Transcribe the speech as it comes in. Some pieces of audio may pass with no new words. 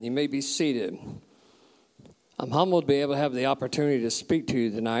You may be seated. I'm humbled to be able to have the opportunity to speak to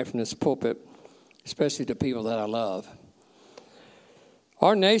you tonight from this pulpit, especially to people that I love.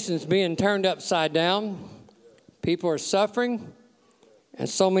 Our nation's being turned upside down. People are suffering, and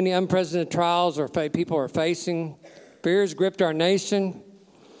so many unprecedented trials people are facing. Fears gripped our nation.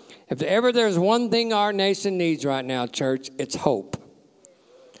 If ever there's one thing our nation needs right now, church, it's hope.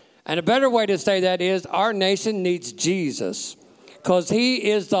 And a better way to say that is our nation needs Jesus, because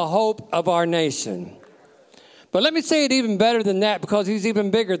he is the hope of our nation. But let me say it even better than that, because he's even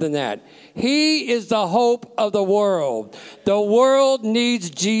bigger than that. He is the hope of the world. The world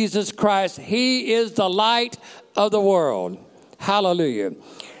needs Jesus Christ. He is the light of the world. Hallelujah.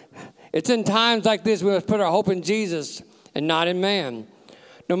 It's in times like this we must put our hope in Jesus and not in man.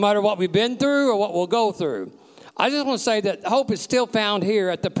 No matter what we've been through or what we'll go through. I just want to say that hope is still found here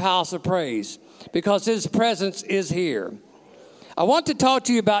at the Palace of Praise, because his presence is here. I want to talk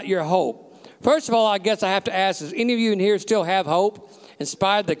to you about your hope. First of all, I guess I have to ask, does any of you in here still have hope in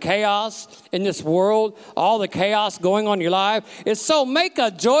spite of the chaos in this world, all the chaos going on in your life? If so, make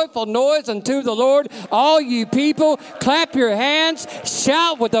a joyful noise unto the Lord, all you people. Clap your hands,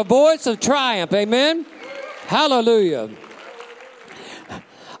 shout with a voice of triumph. Amen? Hallelujah.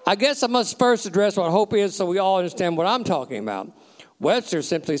 I guess I must first address what hope is so we all understand what I'm talking about. Webster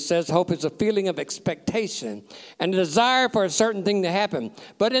simply says hope is a feeling of expectation and a desire for a certain thing to happen.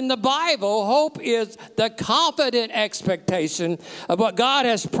 But in the Bible, hope is the confident expectation of what God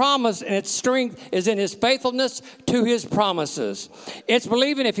has promised, and its strength is in his faithfulness to his promises. It's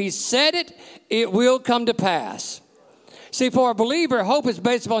believing if he said it, it will come to pass. See, for a believer, hope is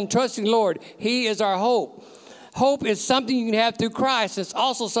based upon trusting the Lord. He is our hope. Hope is something you can have through Christ. It's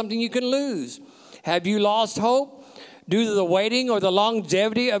also something you can lose. Have you lost hope due to the waiting or the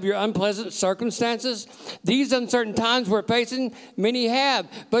longevity of your unpleasant circumstances? These uncertain times we're facing, many have.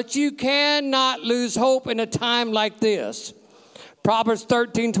 But you cannot lose hope in a time like this. Proverbs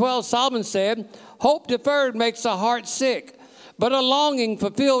 13:12, Solomon said, "Hope deferred makes the heart sick, but a longing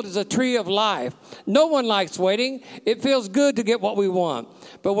fulfilled is a tree of life." No one likes waiting. It feels good to get what we want.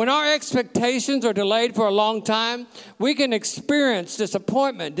 But when our expectations are delayed for a long time, we can experience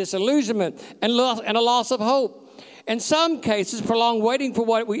disappointment, disillusionment, and a loss of hope. In some cases, prolonged waiting for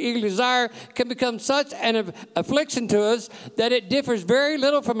what we eagerly desire can become such an affliction to us that it differs very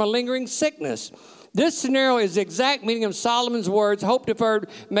little from a lingering sickness. This scenario is the exact meaning of Solomon's words, hope deferred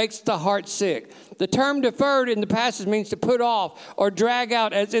makes the heart sick. The term deferred in the passage means to put off or drag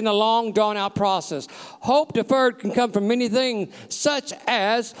out, as in a long, drawn-out process. Hope deferred can come from many things, such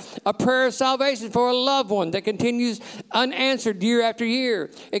as a prayer of salvation for a loved one that continues unanswered year after year.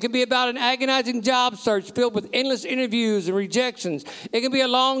 It can be about an agonizing job search filled with endless interviews and rejections. It can be a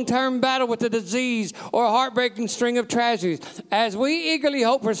long-term battle with a disease or a heartbreaking string of tragedies. As we eagerly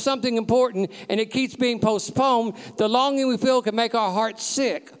hope for something important and it keeps being postponed, the longing we feel can make our heart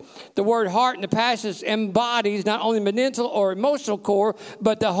sick. The word heart in the passage embodies not only the mental or emotional core,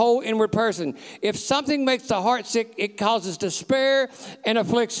 but the whole inward person. If something makes the heart sick, it causes despair and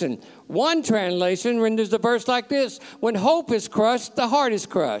affliction. One translation renders the verse like this: when hope is crushed, the heart is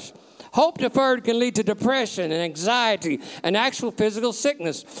crushed. Hope deferred can lead to depression and anxiety and actual physical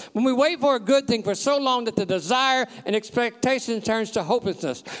sickness. When we wait for a good thing for so long that the desire and expectation turns to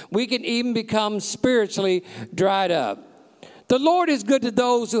hopelessness, we can even become spiritually dried up. The Lord is good to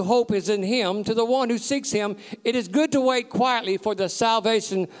those who hope is in him. To the one who seeks him, it is good to wait quietly for the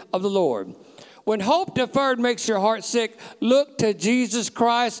salvation of the Lord. When hope deferred makes your heart sick, look to Jesus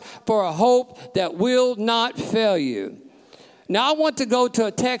Christ for a hope that will not fail you. Now I want to go to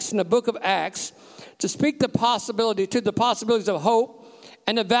a text in the book of Acts to speak to the possibilities of hope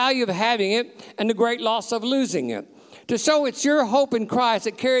and the value of having it and the great loss of losing it. To show it's your hope in Christ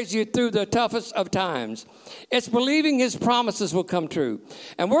that carries you through the toughest of times. It's believing his promises will come true.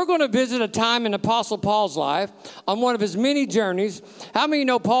 And we're going to visit a time in Apostle Paul's life on one of his many journeys. How many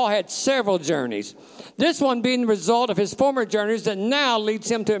know Paul had several journeys? This one being the result of his former journeys that now leads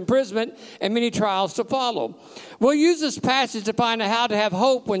him to imprisonment and many trials to follow. We'll use this passage to find out how to have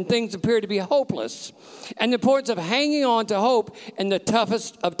hope when things appear to be hopeless, and the importance of hanging on to hope in the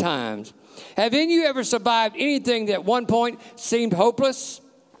toughest of times. Have any of you ever survived anything that at one point seemed hopeless?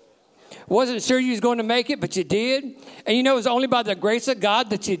 Wasn't sure you was going to make it, but you did. And you know it was only by the grace of God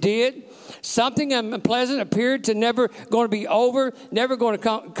that you did. Something unpleasant appeared to never going to be over, never going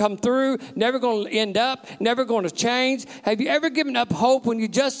to come through, never going to end up, never going to change. Have you ever given up hope when you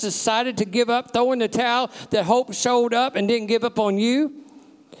just decided to give up, throw in the towel, that hope showed up and didn't give up on you?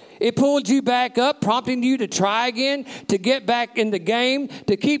 It pulled you back up, prompting you to try again, to get back in the game,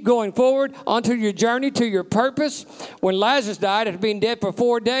 to keep going forward onto your journey to your purpose. When Lazarus died after being dead for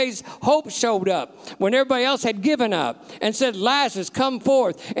 4 days, hope showed up when everybody else had given up and said, Lazarus, come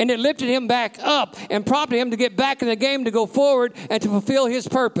forth. And it lifted him back up and prompted him to get back in the game, to go forward and to fulfill his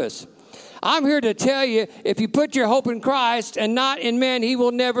purpose. I'm here to tell you, if you put your hope in Christ and not in man, he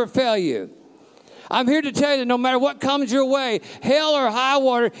will never fail you. I'm here to tell you that no matter what comes your way, hell or high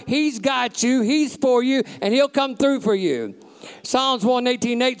water, he's got you, he's for you, and he'll come through for you. Psalms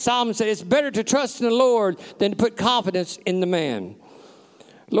 118:8, Solomon said, it's better to trust in the Lord than to put confidence in the man.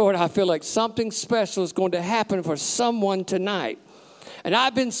 Lord, I feel like something special is going to happen for someone tonight. And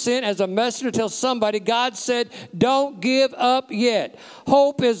I've been sent as a messenger to tell somebody, God said, don't give up yet.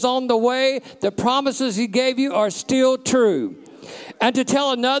 Hope is on the way. The promises he gave you are still true. And to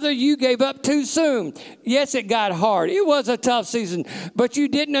tell another, you gave up too soon. Yes, it got hard. It was a tough season, but you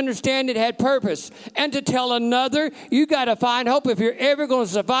didn't understand it had purpose. And to tell another, you got to find hope if you're ever going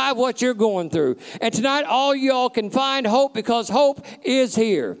to survive what you're going through. And tonight, all y'all can find hope because hope is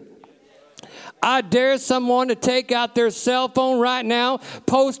here. I dare someone to take out their cell phone right now,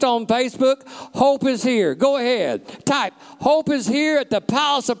 post on Facebook, hope is here. Go ahead. Type, hope is here at the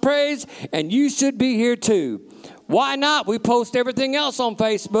Palace of Praise, and you should be here too. Why not? We post everything else on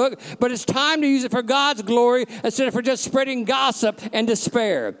Facebook, but it's time to use it for God's glory instead of for just spreading gossip and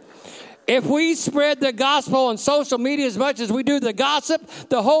despair. If we spread the gospel on social media as much as we do the gossip,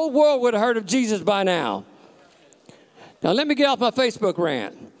 the whole world would have heard of Jesus by now. Now let me get off my Facebook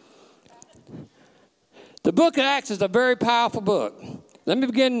rant. The book of Acts is a very powerful book. Let me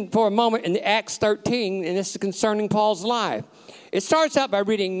begin for a moment in Acts 13, and this is concerning Paul's life. It starts out by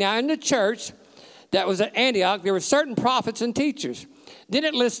reading, now in the church that was at Antioch, there were certain prophets and teachers. Then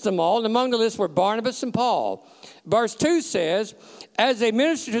it lists them all, and among the list were Barnabas and Paul. Verse 2 says, as they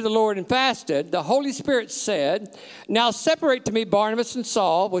ministered to the Lord and fasted, the Holy Spirit said, now separate to me Barnabas and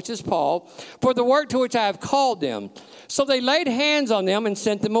Saul, which is Paul, for the work to which I have called them. So they laid hands on them and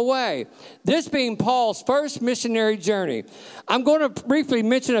sent them away. This being Paul's first missionary journey. I'm going to briefly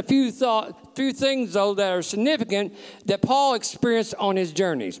mention a few things, though, that are significant that Paul experienced on his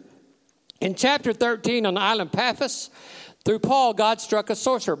journeys. In chapter 13 on the island Paphos, through Paul, God struck a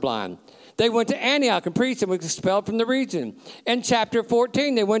sorcerer blind. They went to Antioch and preached and was expelled from the region. In chapter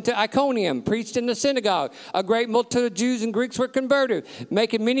 14, they went to Iconium, preached in the synagogue. A great multitude of Jews and Greeks were converted,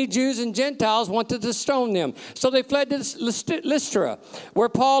 making many Jews and Gentiles wanted to stone them. So they fled to Lystra, where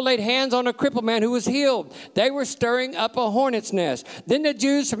Paul laid hands on a crippled man who was healed. They were stirring up a hornet's nest. Then the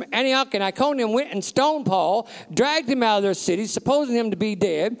Jews from Antioch and Iconium went and stoned Paul, dragged him out of their city, supposing him to be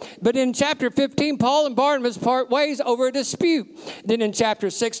dead. But in chapter 15, Paul and Barnabas part ways over a dispute. Then in chapter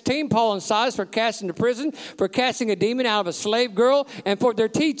 16, Paul and Silas were cast into prison for casting a demon out of a slave girl and for their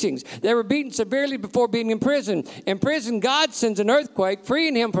teachings. They were beaten severely before being in prison. In prison, God sends an earthquake,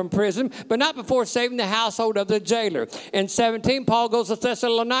 freeing him from prison, but not before saving the household of the jailer. In 17, Paul goes to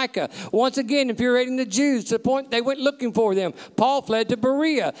Thessalonica, once again infuriating the Jews to the point they went looking for them. Paul fled to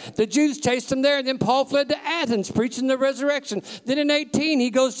Berea. The Jews chased him there, and then Paul fled to Athens, preaching the resurrection. Then in 18, he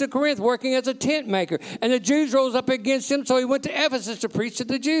goes to Corinth, working as a tent maker, and the Jews rose up against him, so he went to Ephesus to preach to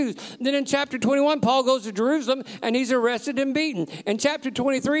the Jews. Then in chapter 21, Paul goes to Jerusalem, and he's arrested and beaten. In chapter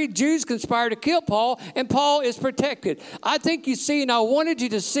 23, Jews conspire to kill Paul, and Paul is protected. I think you see, and I wanted you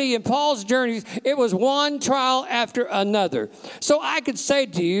to see in Paul's journeys, it was one trial after another. So I could say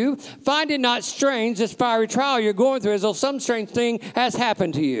to you, find it not strange, this fiery trial you're going through, as though some strange thing has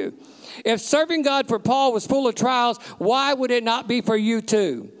happened to you. If serving God for Paul was full of trials, why would it not be for you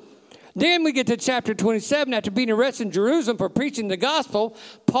too? Then we get to chapter 27. After being arrested in Jerusalem for preaching the gospel,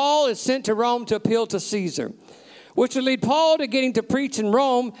 Paul is sent to Rome to appeal to Caesar, which would lead Paul to getting to preach in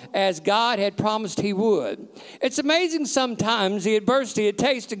Rome as God had promised he would. It's amazing sometimes the adversity it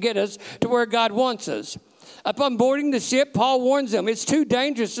takes to get us to where God wants us. Upon boarding the ship, Paul warns them it's too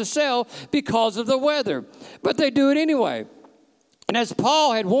dangerous to sail because of the weather, but they do it anyway. And as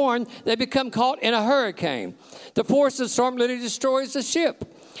Paul had warned, they become caught in a hurricane. The force of the storm literally destroys the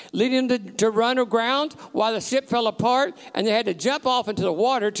ship, leading them to run aground while the ship fell apart, and they had to jump off into the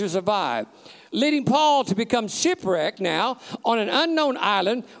water to survive, leading Paul to become shipwrecked now on an unknown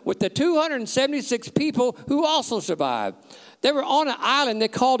island with the 276 people who also survived. They were on an island, they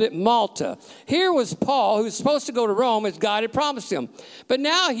called it Malta. Here was Paul, who was supposed to go to Rome as God had promised him. But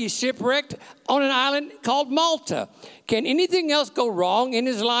now he's shipwrecked on an island called Malta. Can anything else go wrong in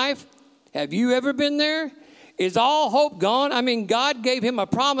his life? Have you ever been there? Is all hope gone? I mean, God gave him a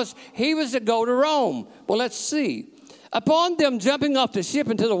promise. He was to go to Rome. Well, let's see. Upon them jumping off the ship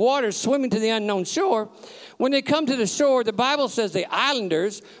into the waters, swimming to the unknown shore, when they come to the shore, the Bible says the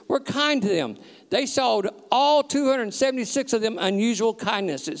islanders were kind to them. They showed all 276 of them unusual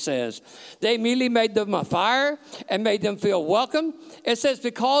kindness, it says. They immediately made them a fire and made them feel welcome. It says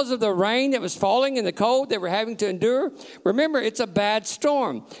because of the rain that was falling and the cold they were having to endure. Remember, it's a bad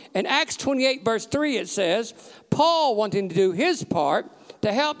storm. In Acts 28, verse 3, it says, Paul, wanting to do his part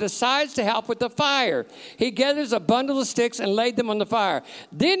to help, decides to help with the fire. He gathers a bundle of sticks and laid them on the fire.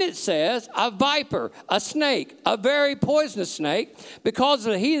 Then it says a viper, a snake, a very poisonous snake. Because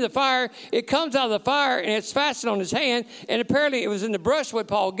of the heat of the fire, it comes out of the fire and it's fastened on his hand. And apparently it was in the brushwood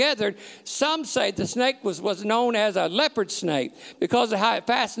Paul gathered. Some say the snake was known as a leopard snake because of how it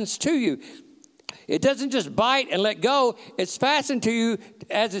fastens to you. It doesn't just bite and let go. It's fastened to you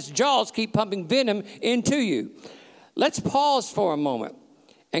as its jaws keep pumping venom into you. Let's pause for a moment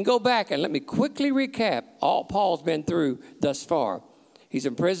and go back and let me quickly recap all Paul's been through thus far. He's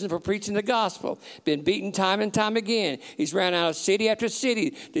in prison for preaching the gospel, been beaten time and time again. He's ran out of city after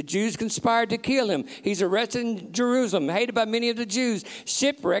city. The Jews conspired to kill him. He's arrested in Jerusalem, hated by many of the Jews,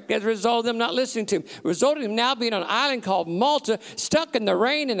 shipwrecked as a result of them not listening to him, resulted in him now being on an island called Malta, stuck in the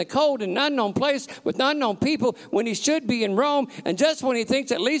rain and the cold in an unknown place with unknown people when he should be in Rome. And just when he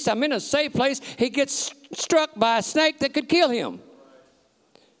thinks, at least I'm in a safe place, he gets struck by a snake that could kill him.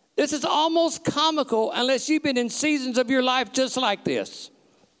 This is almost comical unless you've been in seasons of your life just like this.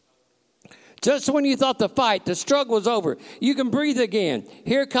 Just when you thought the fight, the struggle was over, you can breathe again.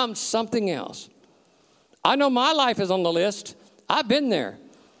 Here comes something else. I know my life is on the list. I've been there.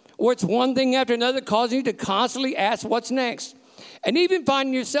 Where it's one thing after another causing you to constantly ask what's next. And even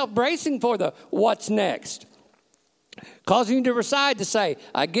finding yourself bracing for the what's next. Causing you to decide to say,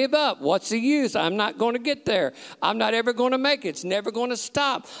 I give up. What's the use? I'm not going to get there. I'm not ever going to make it. It's never going to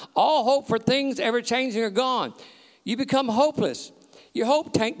stop. All hope for things ever changing are gone. You become hopeless. Your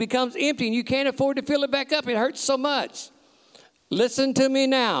hope tank becomes empty and you can't afford to fill it back up. It hurts so much. Listen to me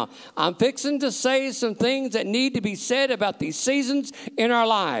now. I'm fixing to say some things that need to be said about these seasons in our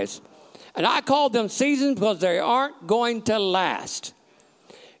lives. And I call them seasons because they aren't going to last.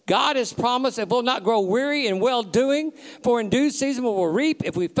 God has promised that we'll not grow weary in well-doing, for in due season we will reap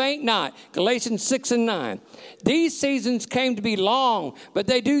if we faint not. Galatians 6 and 9. These seasons came to be long, but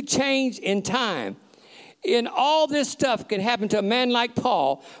they do change in time. And all this stuff can happen to a man like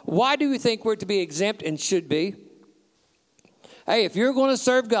Paul. Why do you think we're to be exempt and should be? Hey, if you're going to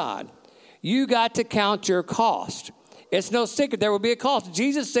serve God, you got to count your cost. It's no secret there will be a cost.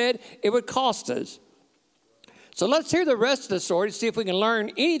 Jesus said it would cost us. So let's hear the rest of the story to see if we can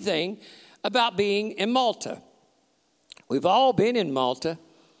learn anything about being in Malta. We've all been in Malta.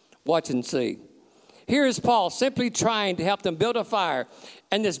 Watch and see. Here is Paul simply trying to help them build a fire.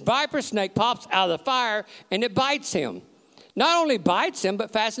 And this viper snake pops out of the fire and it bites him. Not only bites him,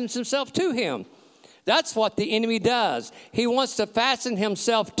 but fastens himself to him. That's what the enemy does. He wants to fasten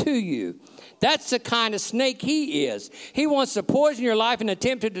himself to you. That's the kind of snake he is. He wants to poison your life and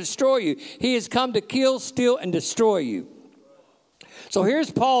attempt to destroy you. He has come to kill, steal, and destroy you. So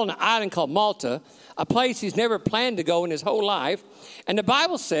here's Paul on an island called Malta, a place he's never planned to go in his whole life. And the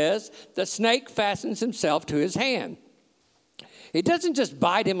Bible says the snake fastens himself to his hand. He doesn't just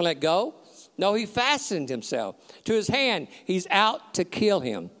bite him and let go. No, he fastened himself to his hand. He's out to kill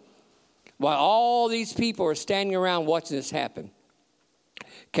him. While all these people are standing around watching this happen.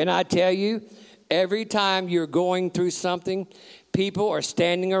 Can I tell you, every time you're going through something, people are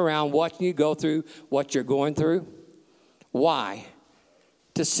standing around watching you go through what you're going through. Why?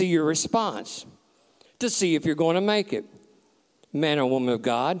 To see your response. To see if you're going to make it. Man or woman of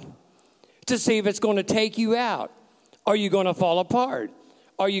God. To see if it's going to take you out. Are you going to fall apart?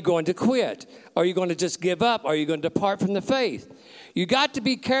 Are you going to quit? Are you going to just give up? Are you going to depart from the faith? You got to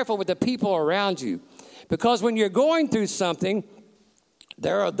be careful with the people around you. Because when you're going through something,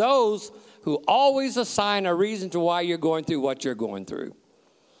 there are those who always assign a reason to why you're going through what you're going through.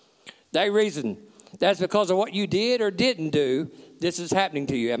 They reason, that's because of what you did or didn't do, this is happening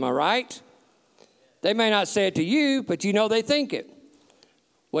to you. Am I right? They may not say it to you, but you know they think it.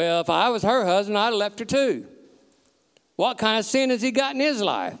 Well, if I was her husband, I'd have left her too. What kind of sin has he got in his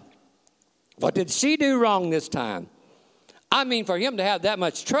life? What did she do wrong this time? I mean, for him to have that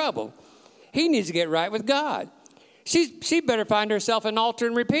much trouble, he needs to get right with God. She better find herself an altar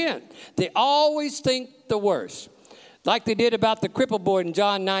and repent. They always think the worst. Like they did about the crippled boy in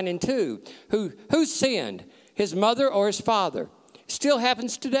John 9 and 2. Who sinned? His mother or his father? Still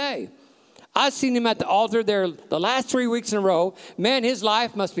happens today. I've seen him at the altar there the last 3 weeks in a row. Man, his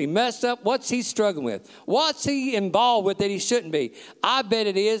life must be messed up. What's he struggling with? What's he involved with that he shouldn't be? I bet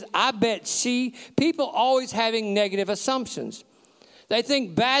it is. I bet people always having negative assumptions. They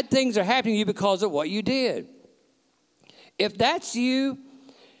think bad things are happening to you because of what you did. If that's you,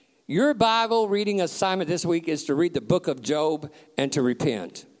 your Bible reading assignment this week is to read the book of Job and to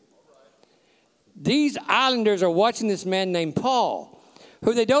repent. These islanders are watching this man named Paul,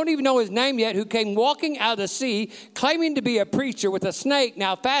 who they don't even know his name yet, who came walking out of the sea, claiming to be a preacher with a snake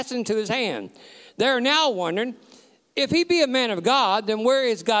now fastened to his hand. They're now wondering, if he be a man of God, then where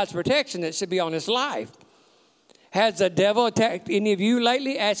is God's protection that should be on his life? Has the devil attacked any of you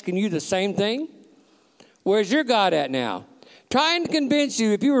lately, asking you the same thing? Where's your God at now? Trying to convince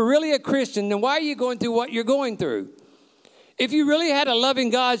you, if you were really a Christian, then why are you going through what you're going through? If you really had a loving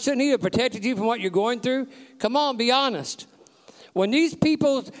God, shouldn't he have protected you from what you're going through? Come on, be honest. When these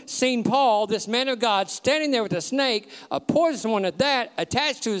people seen Paul, this man of God, standing there with a snake, a poisonous one at that,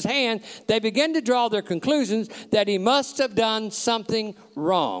 attached to his hand, they began to draw their conclusions that he must have done something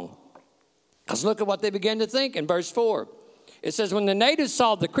wrong. Let's look at what they began to think in verse 4. It says, when the natives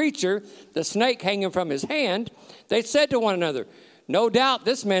saw the creature, the snake hanging from his hand, they said to one another, no doubt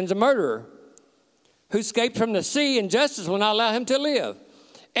this man's a murderer who escaped from the sea, and justice will not allow him to live.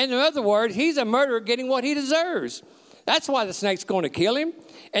 In other words, he's a murderer getting what he deserves. That's why the snake's going to kill him.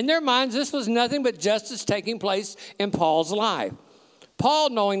 In their minds, this was nothing but justice taking place in Paul's life.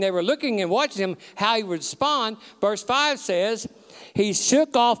 Paul, knowing they were looking and watching him, how he would respond, verse 5 says, he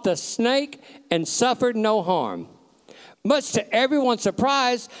shook off the snake and suffered no harm. Much to everyone's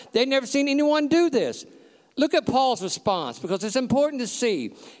surprise, they'd never seen anyone do this. Look at Paul's response, because it's important to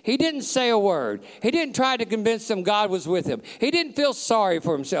see. He didn't say a word. He didn't try to convince them God was with him. He didn't feel sorry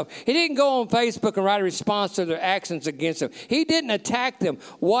for himself. He didn't go on Facebook and write a response to their actions against him. He didn't attack them.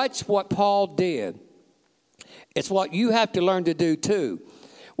 Watch what Paul did. It's what you have to learn to do too.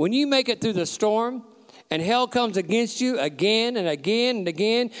 When you make it through the storm, and hell comes against you again and again and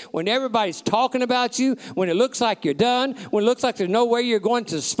again, when everybody's talking about you, when it looks like you're done, when it looks like there's no way you're going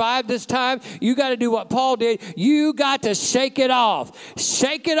to survive this time, you got to do what Paul did. You got to shake it off.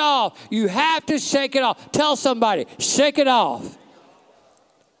 Shake it off. You have to shake it off. Tell somebody, shake it off.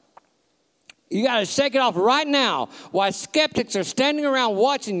 You got to shake it off right now while skeptics are standing around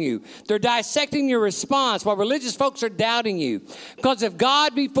watching you. They're dissecting your response while religious folks are doubting you. Because if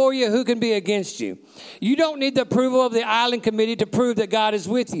God be for you, who can be against you? You don't need the approval of the island committee to prove that God is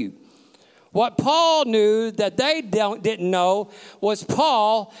with you. What Paul knew that they didn't know was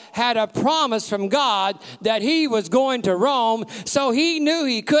Paul had a promise from God that he was going to Rome, so he knew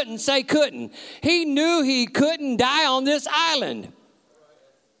he couldn't say couldn't. He knew he couldn't die on this island.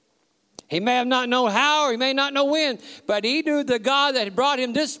 He may have not known how, or he may not know when, but he knew the God that had brought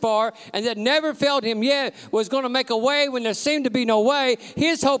him this far and that never failed him yet was going to make a way when there seemed to be no way.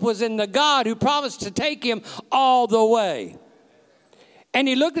 His hope was in the God who promised to take him all the way. And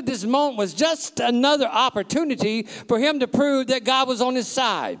he looked at this moment was just another opportunity for him to prove that God was on his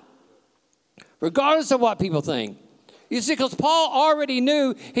side, regardless of what people think. You see, because Paul already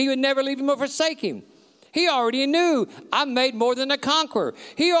knew he would never leave him or forsake him. He already knew I'm made more than a conqueror.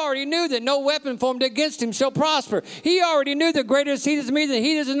 He already knew that no weapon formed against him shall prosper. He already knew that greater is he that is in me than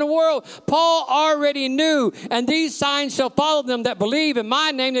he that is in the world. Paul already knew, and these signs shall follow them that believe in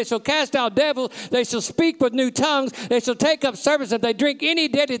my name. They shall cast out devils. They shall speak with new tongues. They shall take up serpents. If they drink any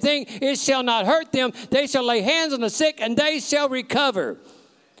deadly thing, it shall not hurt them. They shall lay hands on the sick, and they shall recover.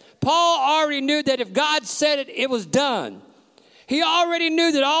 Paul already knew that if God said it, it was done. He already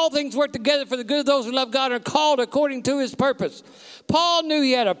knew that all things work together for the good of those who love God and are called according to his purpose. Paul knew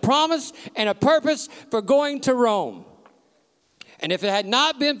he had a promise and a purpose for going to Rome. And if it had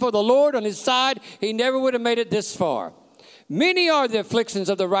not been for the Lord on his side, he never would have made it this far. Many are the afflictions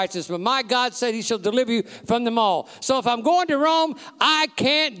of the righteous, but my God said he shall deliver you from them all. So if I'm going to Rome, I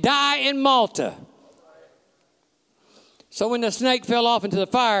can't die in Malta. So when the snake fell off into the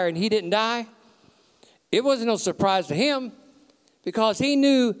fire and he didn't die, it wasn't no surprise to him. Because he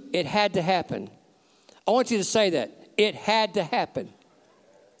knew it had to happen. I want you to say that. It had to happen.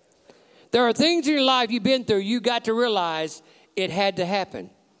 There are things in your life you've been through, you got to realize it had to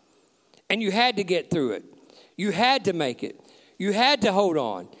happen. And you had to get through it. You had to make it. You had to hold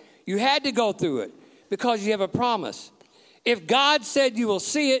on. You had to go through it because you have a promise. If God said you will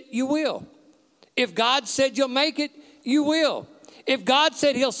see it, you will. If God said you'll make it, you will. If God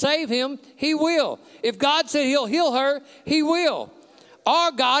said he'll save him, he will. If God said he'll heal her, he will.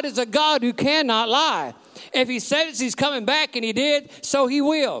 Our God is a God who cannot lie. If he said he's coming back, and he did, so he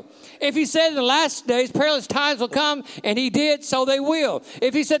will. If he said in the last days, perilous times will come, and he did, so they will.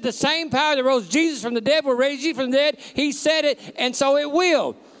 If he said the same power that rose Jesus from the dead will raise you from the dead, he said it, and so it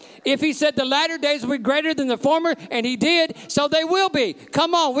will. If he said the latter days will be greater than the former, and he did, so they will be.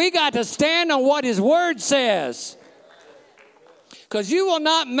 Come on, we got to stand on what his word says. Because you will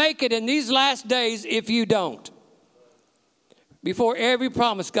not make it in these last days if you don't. Before every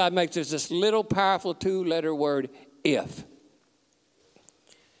promise God makes, there's this little powerful 2-letter word, if.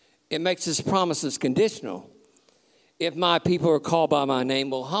 It makes his promises conditional. If my people who are called by my name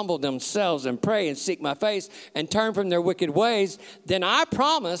will humble themselves and pray and seek my face and turn from their wicked ways, then I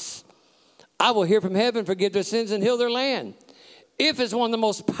promise I will hear from heaven, forgive their sins, and heal their land. If is one of the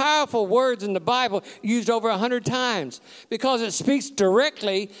most powerful words in the Bible, used over 100 times, because it speaks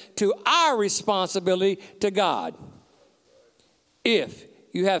directly to our responsibility to God. If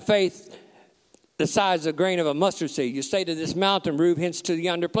you have faith the size of a grain of a mustard seed, you say to this mountain, remove hence to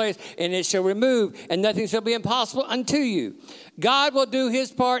yonder place, and it shall remove, and nothing shall be impossible unto you. God will do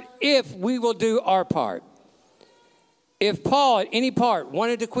his part if we will do our part. If Paul at any part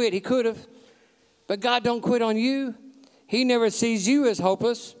wanted to quit, he could have. But God don't quit on you. He never sees you as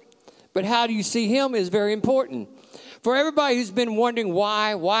hopeless, but how do you see him is very important. For everybody who's been wondering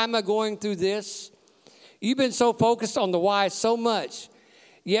why am I going through this? You've been so focused on the why so much,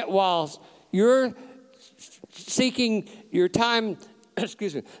 yet while you're seeking your time,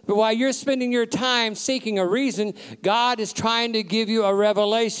 but while you're spending your time seeking a reason, God is trying to give you a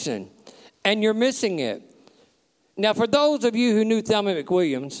revelation, and you're missing it. Now, for those of you who knew Thelma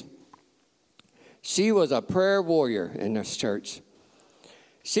McWilliams, she was a prayer warrior in this church.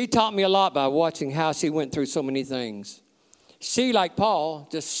 She taught me a lot by watching how she went through so many things. She, like Paul,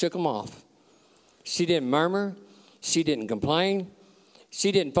 just shook them off. She didn't murmur. She didn't complain.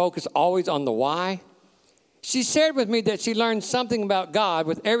 She didn't focus always on the why. She shared with me that she learned something about God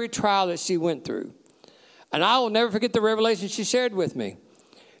with every trial that she went through. And I will never forget the revelation she shared with me.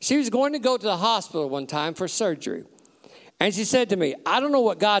 She was going to go to the hospital one time for surgery. And she said to me, I don't know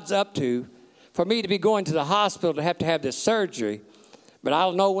what God's up to for me to be going to the hospital to have this surgery, but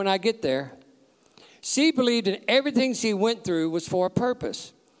I'll know when I get there. She believed in everything she went through was for a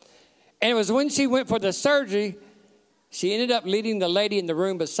purpose. And it was when she went for the surgery, she ended up leading the lady in the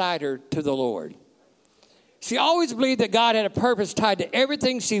room beside her to the Lord. She always believed that God had a purpose tied to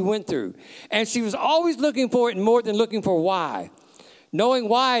everything she went through. And she was always looking for it and more than looking for why. Knowing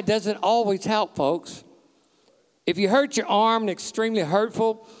why doesn't always help, folks. If you hurt your arm and extremely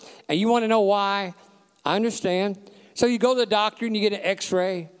hurtful, and you want to know why, I understand. So you go to the doctor and you get an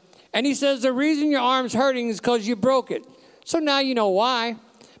x-ray. And he says the reason your arm's hurting is because you broke it. So now you know why.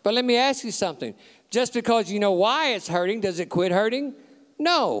 But let me ask you something. Just because you know why it's hurting, does it quit hurting?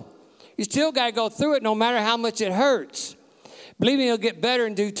 No. You still got to go through it no matter how much it hurts. Believe me, it'll get better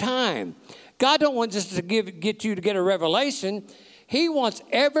in due time. God don't want just to get you to get a revelation. He wants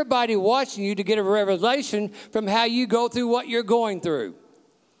everybody watching you to get a revelation from how you go through what you're going through.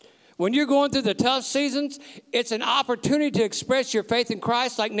 When you're going through the tough seasons, it's an opportunity to express your faith in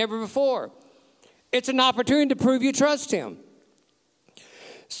Christ like never before. It's an opportunity to prove you trust him.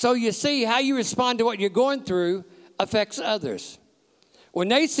 So you see, how you respond to what you're going through affects others. When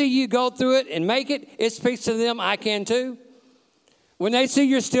they see you go through it and make it, it speaks to them, I can too. When they see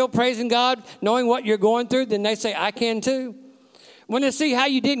you're still praising God, knowing what you're going through, then they say, I can too. When they see how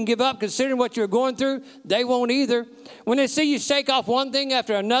you didn't give up considering what you're going through, they won't either. When they see you shake off one thing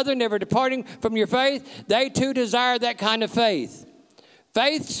after another, never departing from your faith, they too desire that kind of faith.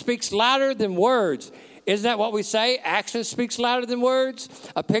 Faith speaks louder than words. Isn't that what we say? Action speaks louder than words.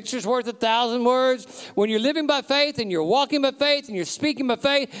 A picture's worth 1,000 words. When you're living by faith and you're walking by faith and you're speaking by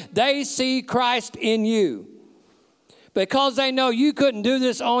faith, they see Christ in you. Because they know you couldn't do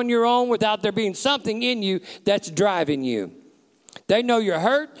this on your own without there being something in you that's driving you. They know you're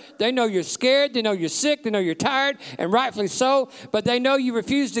hurt. They know you're scared. They know you're sick. They know you're tired, and rightfully so. But they know you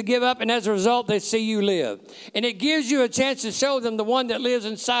refuse to give up, and as a result, they see you live. And it gives you a chance to show them the one that lives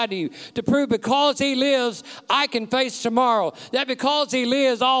inside of you, to prove because he lives, I can face tomorrow. That because he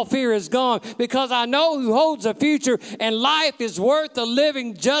lives, all fear is gone. Because I know who holds the future, and life is worth the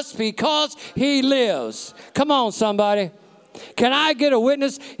living just because he lives. Come on, somebody. Can I get a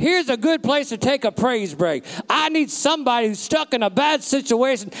witness? Here's a good place to take a praise break. I need somebody who's stuck in a bad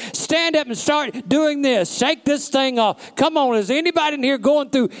situation. Stand up and start doing this. Shake this thing off. Come on, is anybody in here going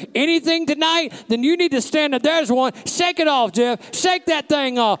through anything tonight? Then you need to stand up. There's one. Shake it off, Jeff. Shake that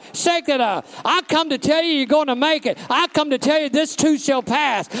thing off. Shake it off. I come to tell you you're going to make it. I come to tell you this too shall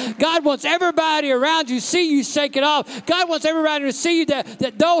pass. God wants everybody around you to see you shake it off. God wants everybody to see you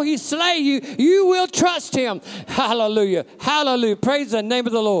that though he slay you, you will trust him. Hallelujah. Hallelujah. Praise the name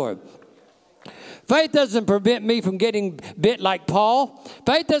of the Lord. Faith doesn't prevent me from getting bit like Paul.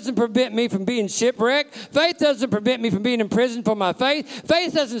 Faith doesn't prevent me from being shipwrecked. Faith doesn't prevent me from being in prison for my faith.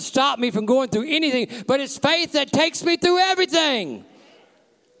 Faith doesn't stop me from going through anything, but it's faith that takes me through everything.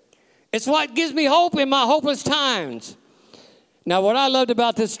 It's what gives me hope in my hopeless times. Now, what I loved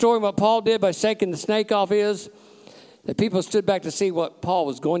about this story, what Paul did by shaking the snake off, is that people stood back to see what Paul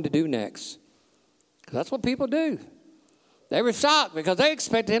was going to do next. That's what people do. They were shocked because they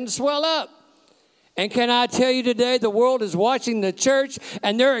expected him to swell up. And can I tell you today, the world is watching the church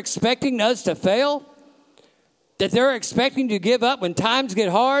and they're expecting us to fail? That they're expecting you to give up when times get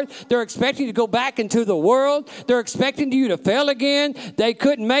hard. They're expecting you to go back into the world. They're expecting you to fail again. They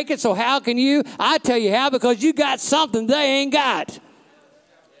couldn't make it, so how can you? I tell you how, because you got something they ain't got.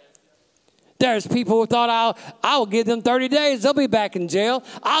 There's people who thought, I'll give them 30 days. They'll be back in jail.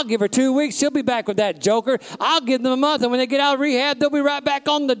 I'll give her 2 weeks. She'll be back with that joker. I'll give them a month. And when they get out of rehab, they'll be right back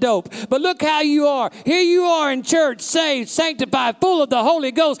on the dope. But look how you are. Here you are in church, saved, sanctified, full of the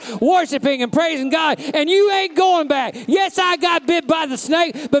Holy Ghost, worshiping and praising God. And you ain't going back. Yes, I got bit by the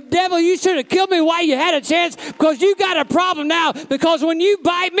snake. But devil, you should have killed me while you had a chance, because you got a problem now. Because when you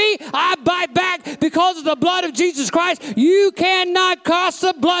bite me, I bite back because of the blood of Jesus Christ. You cannot cross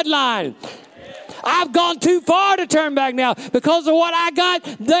the bloodline. I've gone too far to turn back now. Because of what I got,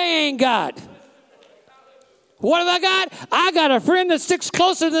 they ain't got. What have I got? I got a friend that sticks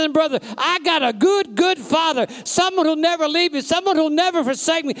closer than a brother. I got a good father. Someone who'll never leave me. Someone who'll never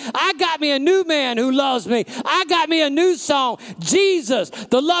forsake me. I got me a new man who loves me. I got me a new song. Jesus,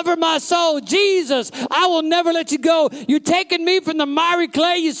 the lover of my soul. Jesus, I will never let you go. You're taking me from the miry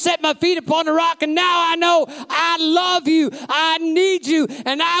clay. You set my feet upon the rock. And now I know I love you. I need you.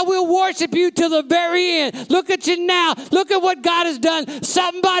 And I will worship you till the very end. Look at you now. Look at what God has done.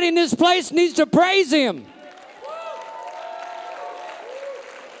 Somebody in this place needs to praise him.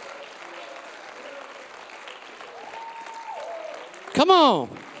 Come on.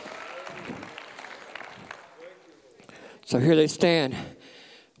 So here they stand,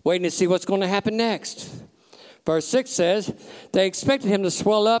 waiting to see what's going to happen next. Verse 6 says, they expected him to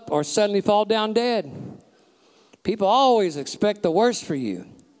swell up or suddenly fall down dead. People always expect the worst for you.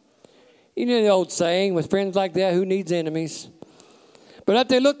 You know the old saying, with friends like that, who needs enemies? But if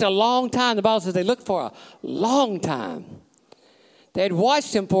they looked a long time, the Bible says they looked for a long time. They had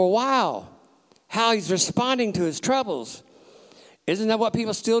watched him for a while, how he's responding to his troubles. Isn't that what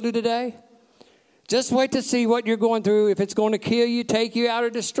people still do today? Just wait to see what you're going through, if it's going to kill you, take you out, or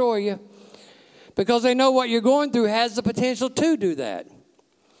destroy you. Because they know what you're going through has the potential to do that.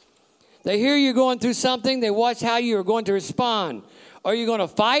 They hear you're going through something, they watch how you are going to respond. Are you going to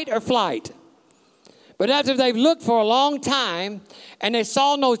fight or flight? But after they've looked for a long time and they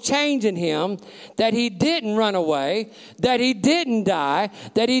saw no change in him, that he didn't run away, that he didn't die,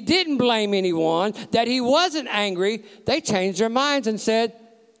 that he didn't blame anyone, that he wasn't angry, they changed their minds and said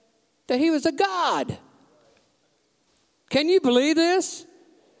that he was a god. Can you believe this?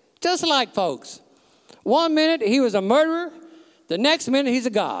 Just like folks. 1 minute he was a murderer, the next minute he's a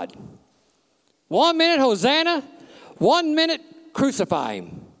god. 1 minute Hosanna, 1 minute crucify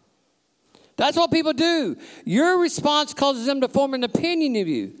him. That's what people do. Your response causes them to form an opinion of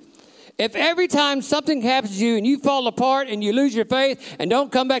you. If every time something happens to you and you fall apart and you lose your faith and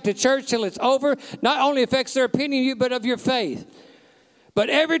don't come back to church till it's over, not only affects their opinion of you, but of your faith. But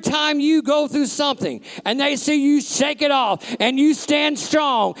every time you go through something and they see you shake it off and you stand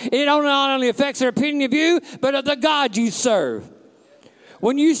strong, it not only affects their opinion of you, but of the God you serve.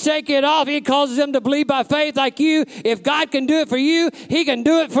 When you shake it off, it causes them to believe by faith like you. If God can do it for you, he can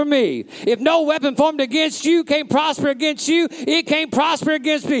do it for me. If no weapon formed against you can't prosper against you, it can't prosper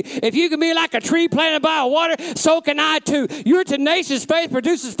against me. If you can be like a tree planted by a water, so can I too. Your tenacious faith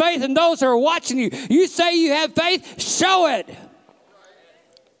produces faith in those who are watching you. You say you have faith, show it.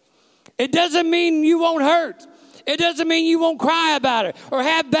 It doesn't mean you won't hurt. It doesn't mean you won't cry about it or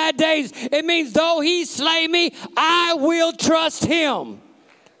have bad days. It means though he slay me, I will trust him.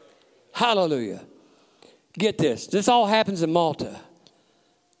 Hallelujah. Get this. This all happens in Malta.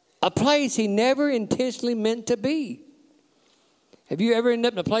 A place he never intentionally meant to be. Have you ever ended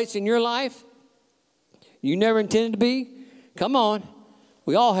up in a place in your life you never intended to be? Come on.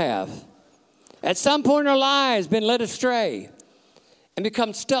 We all have. At some point in our lives, been led astray and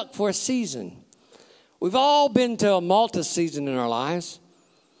become stuck for a season. We've all been to a Malta season in our lives.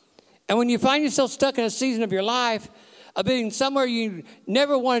 And when you find yourself stuck in a season of your life, of being somewhere you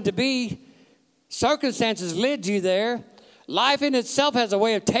never wanted to be, circumstances led you there. Life in itself has a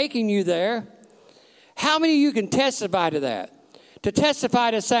way of taking you there. How many of you can testify to that? To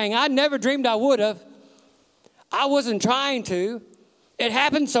testify to saying, I never dreamed I would have. I wasn't trying to. It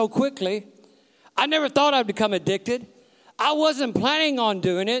happened so quickly. I never thought I'd become addicted. I wasn't planning on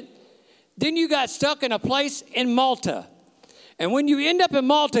doing it. Then you got stuck in a place in Malta. And when you end up in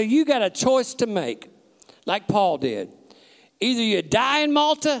Malta, you got a choice to make, like Paul did. Either you die in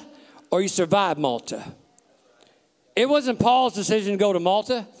Malta or you survive Malta. It wasn't Paul's decision to go to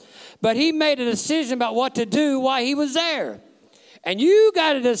Malta, but he made a decision about what to do while he was there. And you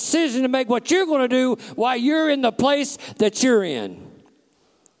got a decision to make what you're going to do while you're in the place that you're in.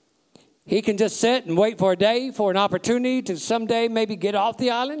 He can just sit and wait for a day, for an opportunity to someday maybe get off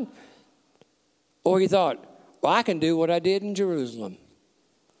the island. Or he thought, well, I can do what I did in Jerusalem.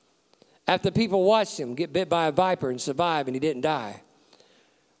 After people watched him get bit by a viper and survive and he didn't die,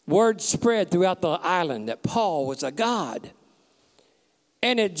 word spread throughout the island that Paul was a god.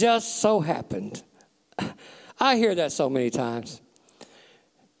 And it just so happened. I hear that so many times.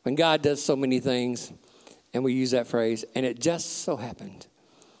 When God does so many things, and we use that phrase, and it just so happened.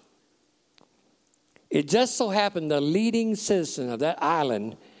 It just so happened the leading citizen of that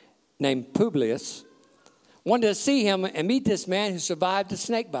island named Publius wanted to see him and meet this man who survived a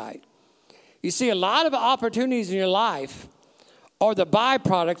snake bite. You see, a lot of opportunities in your life are the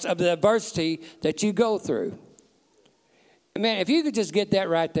byproducts of the adversity that you go through. Man, if you could just get that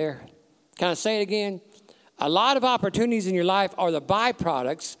right there. Can I say it again? A lot of opportunities in your life are the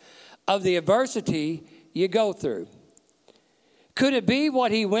byproducts of the adversity you go through. Could it be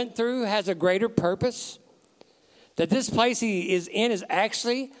what he went through has a greater purpose? That this place he is in is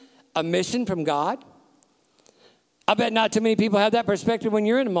actually a mission from God? I bet not too many people have that perspective when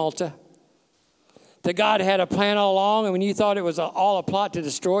you're in Malta. That God had a plan all along, and when you thought it was all a plot to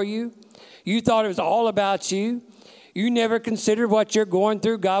destroy you, you thought it was all about you. You never considered what you're going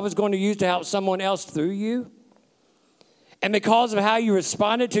through God was going to use to help someone else through you. And because of how you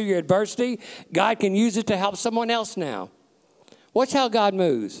responded to your adversity, God can use it to help someone else now. Watch how God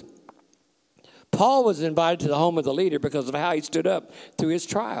moves. Paul was invited to the home of the leader because of how he stood up through his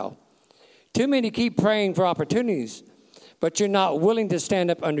trial. Too many keep praying for opportunities, but you're not willing to stand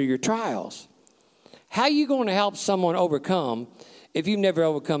up under your trials. How are you going to help someone overcome if you've never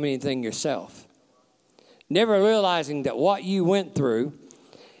overcome anything yourself? Never realizing that what you went through,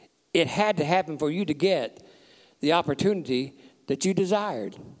 it had to happen for you to get the opportunity that you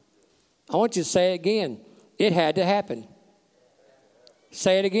desired. I want you to say it again. It had to happen.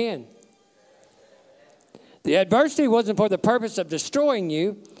 Say it again. The adversity wasn't for the purpose of destroying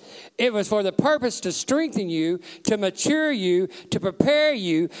you. It was for the purpose to strengthen you, to mature you, to prepare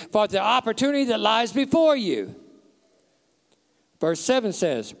you for the opportunity that lies before you. Verse 7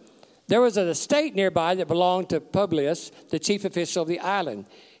 says, there was an estate nearby that belonged to Publius, the chief official of the island.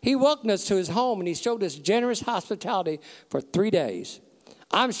 He welcomed us to his home, and he showed us generous hospitality for 3 days.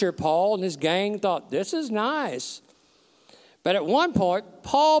 I'm sure Paul and his gang thought, this is nice. But at one point,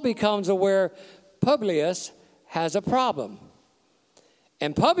 Paul becomes aware Publius has a problem.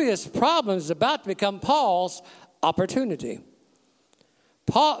 And Publius' problem is about to become Paul's opportunity.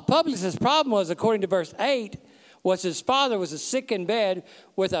 Publius' problem was, according to verse 8, was his father was sick in bed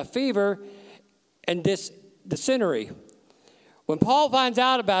with a fever and dysentery. When Paul finds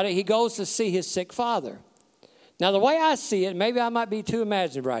out about it, he goes to see his sick father. Now, the way I see it, maybe I might be too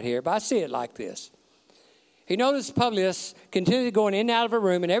imaginative right here, but I see it like this. He noticed Publius continually going in and out of a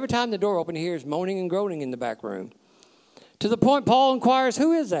room, and every time the door opened, he hears moaning and groaning in the back room. To the point Paul inquires,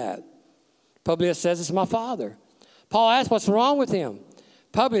 who is that? Publius says, it's my father. Paul asks, what's wrong with him?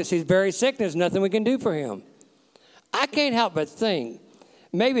 Publius, he's very sick, there's nothing we can do for him. I can't help but think,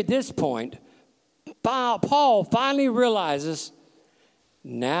 maybe at this point, Paul finally realizes,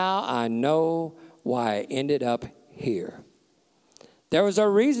 now I know why I ended up here. There was a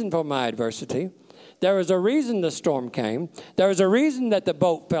reason for my adversity. There was a reason the storm came. There was a reason that the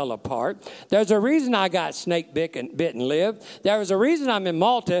boat fell apart. There's a reason I got snake bit and lived. There was a reason I'm in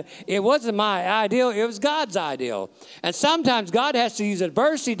Malta. It wasn't my ideal. It was God's ideal. And sometimes God has to use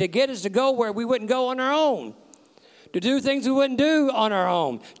adversity to get us to go where we wouldn't go on our own, to do things we wouldn't do on our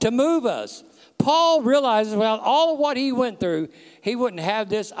own, to move us. Paul realizes, well, all of what he went through, he wouldn't have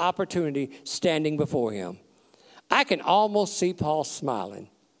this opportunity standing before him. I can almost see Paul smiling.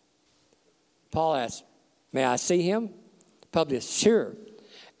 Paul asks, may I see him? Publius, sure.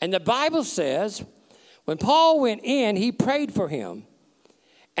 And the Bible says, when Paul went in, he prayed for him.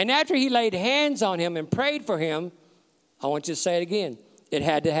 And after he laid hands on him and prayed for him, I want you to say it again. It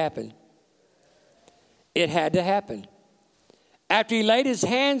had to happen. It had to happen. After he laid his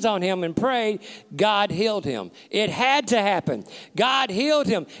hands on him and prayed, God healed him. It had to happen. God healed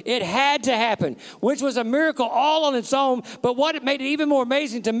him. It had to happen, which was a miracle all on its own. But what made it even more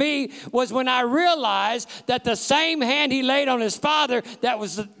amazing to me was when I realized that the same hand he laid on his father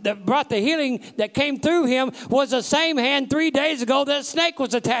that brought the healing that came through him was the same hand 3 days ago that snake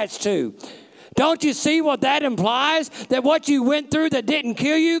was attached to. Don't you see what that implies? That what you went through that didn't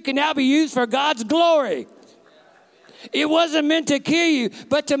kill you can now be used for God's glory. It wasn't meant to kill you,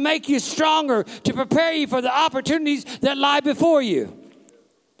 but to make you stronger, to prepare you for the opportunities that lie before you.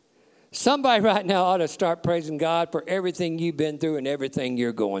 Somebody right now ought to start praising God for everything you've been through and everything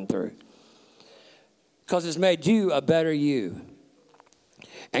you're going through. Because it's made you a better you.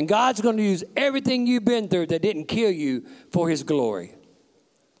 And God's going to use everything you've been through that didn't kill you for his glory.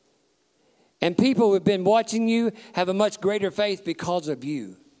 And people who have been watching you have a much greater faith because of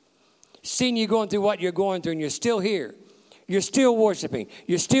you. Seeing you going through what you're going through and you're still here. You're still worshiping.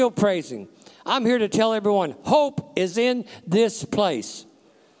 You're still praising. I'm here to tell everyone, hope is in this place.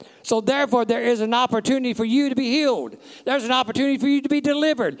 So therefore, there is an opportunity for you to be healed. There's an opportunity for you to be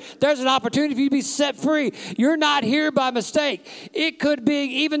delivered. There's an opportunity for you to be set free. You're not here by mistake. It could be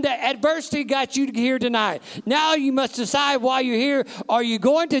even the adversity got you here tonight. Now you must decide why you're here. Are you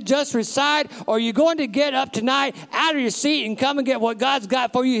going to just recite, or are you going to get up tonight out of your seat and come and get what God's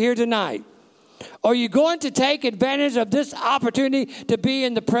got for you here tonight? Are you going to take advantage of this opportunity to be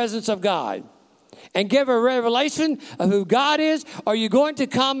in the presence of God and give a revelation of who God is? Are you going to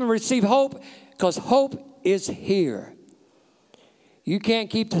come and receive hope? Because hope is here. You can't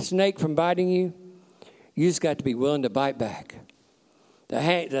keep the snake from biting you. You just got to be willing to bite back.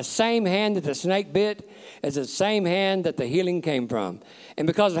 The same hand that the snake bit is the same hand that the healing came from. And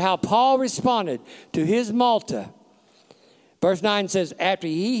because of how Paul responded to his Malta, verse 9 says, after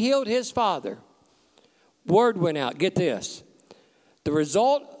he healed his father, word went out. Get this. The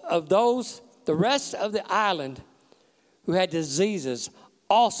result of the rest of the island who had diseases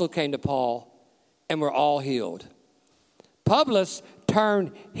also came to Paul and were all healed. Publius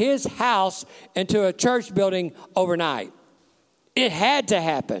turned his house into a church building overnight. It had to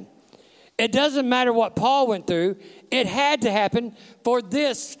happen. It doesn't matter what Paul went through. It had to happen for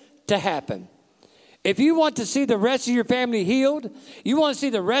this to happen. If you want to see the rest of your family healed, you want to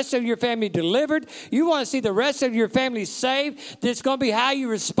see the rest of your family delivered, you want to see the rest of your family saved, that's going to be how you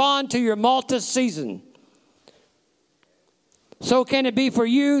respond to your Malta season. So can it be for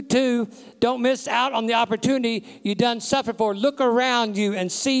you too? Don't miss out on the opportunity you done suffered for. Look around you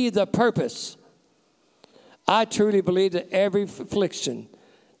and see the purpose. I truly believe that every affliction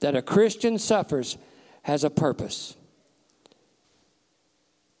that a Christian suffers has a purpose.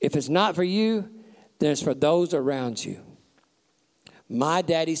 If it's not for you, then it's for those around you. My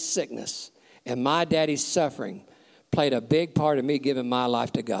daddy's sickness and my daddy's suffering played a big part of me giving my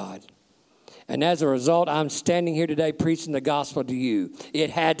life to God. And as a result, I'm standing here today preaching the gospel to you.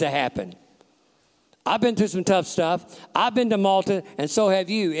 It had to happen. I've been through some tough stuff. I've been to Malta, and so have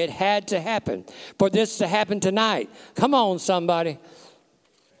you. It had to happen for this to happen tonight. Come on, somebody.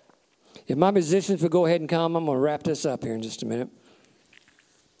 If my musicians would go ahead and come, I'm going to wrap this up here in just a minute.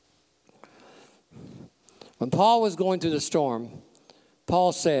 When Paul was going through the storm,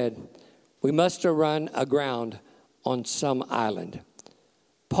 Paul said, we must run aground on some island.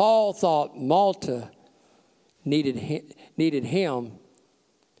 Paul thought Malta needed him,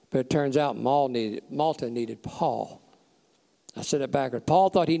 but it turns out Malta needed Paul. I said it backwards. Paul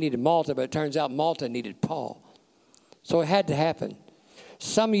thought he needed Malta, but it turns out Malta needed Paul. So it had to happen.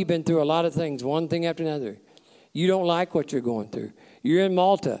 Some of you have been through a lot of things, one thing after another. You don't like what you're going through. You're in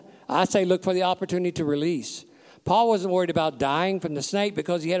Malta. I say look for the opportunity to release. Paul wasn't worried about dying from the snake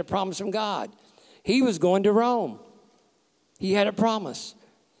because he had a promise from God. He was going to Rome. He had a promise.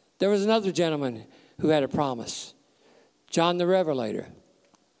 There was another gentleman who had a promise, John the Revelator.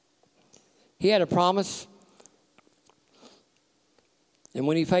 He had a promise, and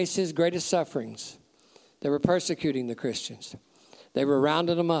when he faced his greatest sufferings, they were persecuting the Christians. They were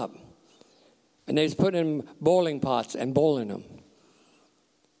rounding them up, and they was putting them in boiling pots and boiling them.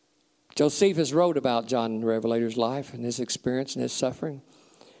 Josephus wrote about John the Revelator's life and his experience and his suffering.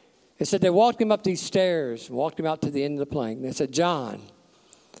 It said they walked him up these stairs, walked him out to the end of the plank. And they said, John,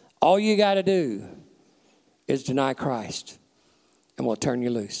 all you got to do is deny Christ, and we'll turn you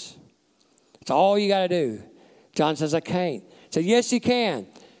loose. That's all you got to do. John says, I can't. He said, yes, you can.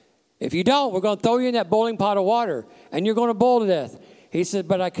 If you don't, we're going to throw you in that boiling pot of water, and you're going to boil to death. He said,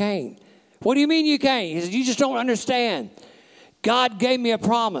 but I can't. What do you mean you can't? He said, you just don't understand. God gave me a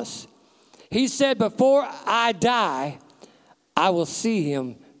promise. He said, before I die, I will see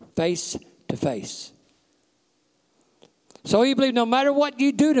him face to face. So he believed no matter what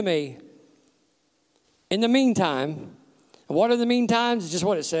you do to me, in the meantime, what are the meantimes? Just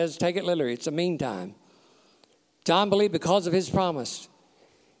what it says. Take it literally. It's a meantime. John believed because of his promise,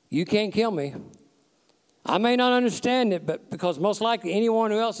 you can't kill me. I may not understand it, but because most likely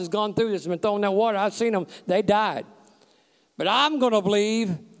anyone who else has gone through this and been thrown in that water, I've seen them, they died. But I'm going to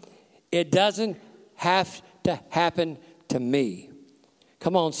believe it doesn't have to happen to me.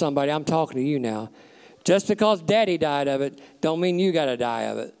 Come on, somebody, I'm talking to you now. Just because daddy died of it, don't mean you got to die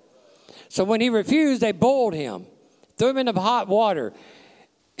of it. So when he refused, they boiled him, threw him into hot water,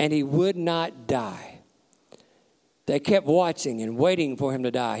 and he would not die. They kept watching and waiting for him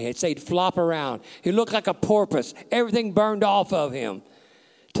to die. He'd say he'd flop around. He looked like a porpoise. Everything burned off of him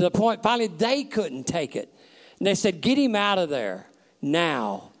to the point finally they couldn't take it. And they said, get him out of there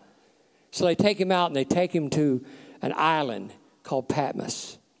now. So they take him out and they take him to an island called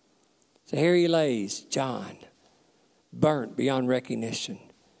Patmos. So here he lays, John, burnt beyond recognition.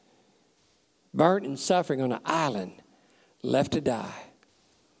 Burnt and suffering on an island, left to die.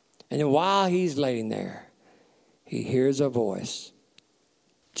 And then while he's laying there, he hears a voice.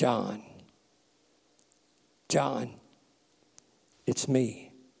 John, John, it's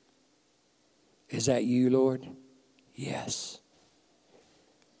me. Is that you, Lord? Yes.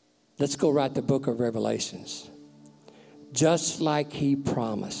 Let's go write the book of Revelations. Just like he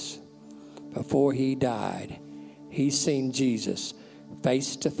promised, before he died, he's seen Jesus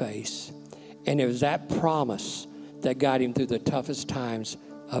face to face. And it was that promise that got him through the toughest times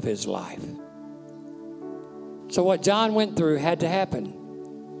of his life. So what John went through had to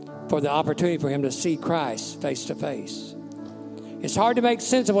happen for the opportunity for him to see Christ face to face. It's hard to make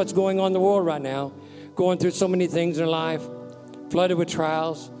sense of what's going on in the world right now, going through so many things in life, flooded with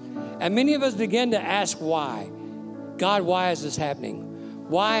trials. And many of us begin to ask why. God, why is this happening?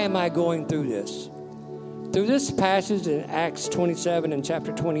 Why am I going through this? Through this passage in Acts 27 and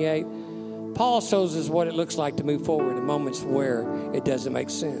chapter 28, Paul shows us what it looks like to move forward in moments where it doesn't make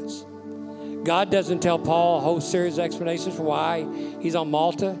sense. God doesn't tell Paul a whole series of explanations for why he's on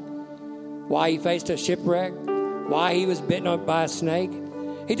Malta, why he faced a shipwreck, why he was bitten by a snake.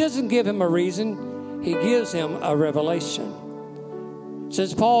 He doesn't give him a reason. He gives him a revelation.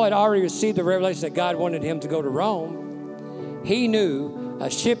 Since Paul had already received the revelation that God wanted him to go to Rome, he knew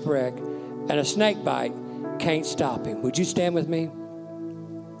a shipwreck and a snake bite can't stop him. Would you stand with me?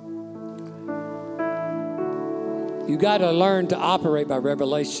 You got to learn to operate by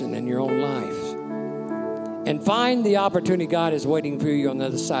revelation in your own life. And find the opportunity God is waiting for you on the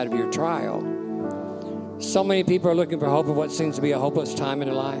other side of your trial. So many people are looking for hope of what seems to be a hopeless time in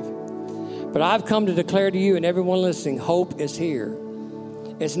their life. But I've come to declare to you and everyone listening, hope is here.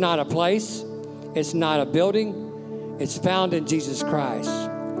 It's not a place. It's not a building. It's found in Jesus Christ.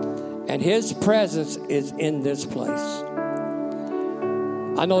 And his presence is in this place.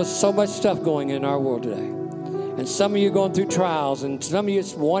 I know there's so much stuff going in our world today. And some of you are going through trials, and some of you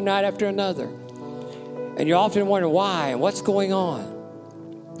it's one night after another. And you're often wondering why and what's going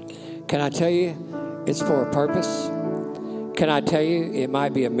on. Can I tell you it's for a purpose? Can I tell you it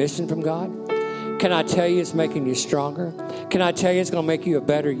might be a mission from God? Can I tell you it's making you stronger? Can I tell you it's going to make you a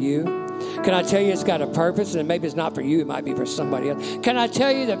better you? Can I tell you it's got a purpose, and maybe it's not for you, it might be for somebody else? Can I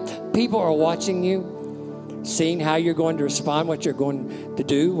tell you that people are watching you, seeing how you're going to respond, what you're going to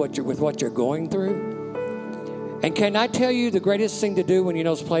do, with what you're going through? And can I tell you the greatest thing to do when you're in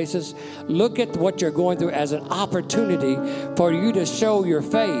those places? Look at what you're going through as an opportunity for you to show your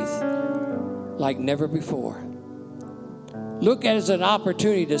faith like never before. Look at it as an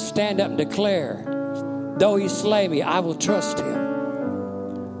opportunity to stand up and declare, though he slay me, I will trust him.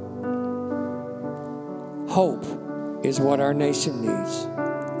 Hope is what our nation needs.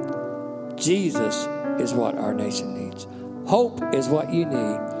 Jesus is what our nation needs. Hope is what you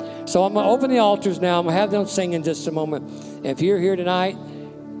need. So I'm going to open the altars now. I'm going to have them sing in just a moment. If you're here tonight,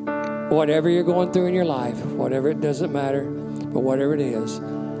 whatever you're going through in your life, whatever, it doesn't matter, but whatever it is,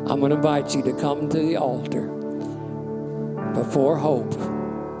 I'm going to invite you to come to the altar before hope,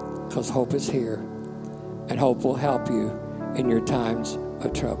 because hope is here, and hope will help you in your times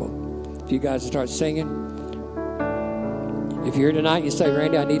of trouble. If you guys start singing, if you're here tonight, you say,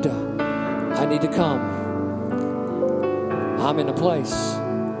 Randy, I need to come. I'm in a place.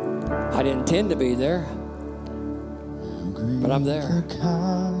 I didn't intend to be there, but I'm there.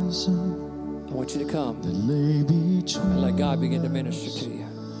 I want you to come and let God begin to minister to you.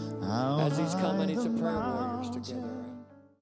 As he's coming, I need some prayer warriors together.